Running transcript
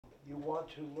you want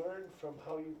to learn from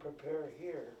how you prepare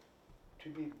here to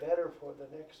be better for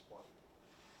the next one.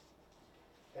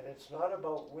 And it's not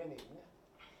about winning,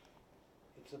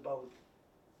 it's about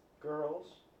girls,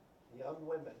 young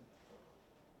women,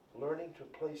 learning to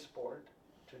play sport,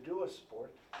 to do a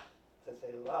sport that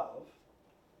they love,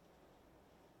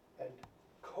 and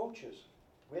coaches,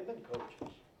 women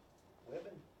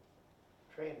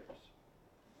trainers,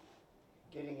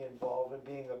 getting involved and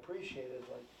being appreciated.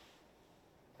 Like,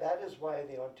 that is why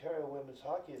the Ontario Women's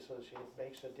Hockey Association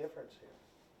makes a difference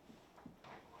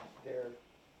here.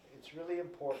 It's really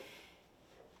important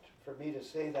for me to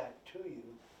say that to you.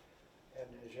 And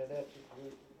Jeanette,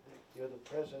 you're the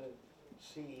president,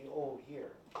 CEO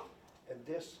here. And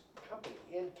this company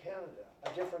in Canada, a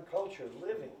different culture,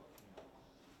 living,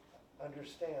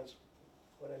 understands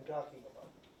what I'm talking about.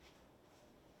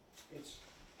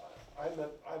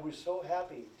 I was so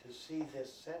happy to see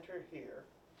this center here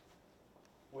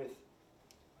with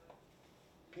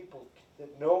people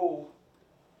that know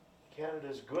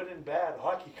Canada's good and bad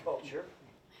hockey culture,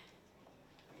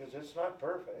 because it's not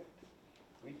perfect.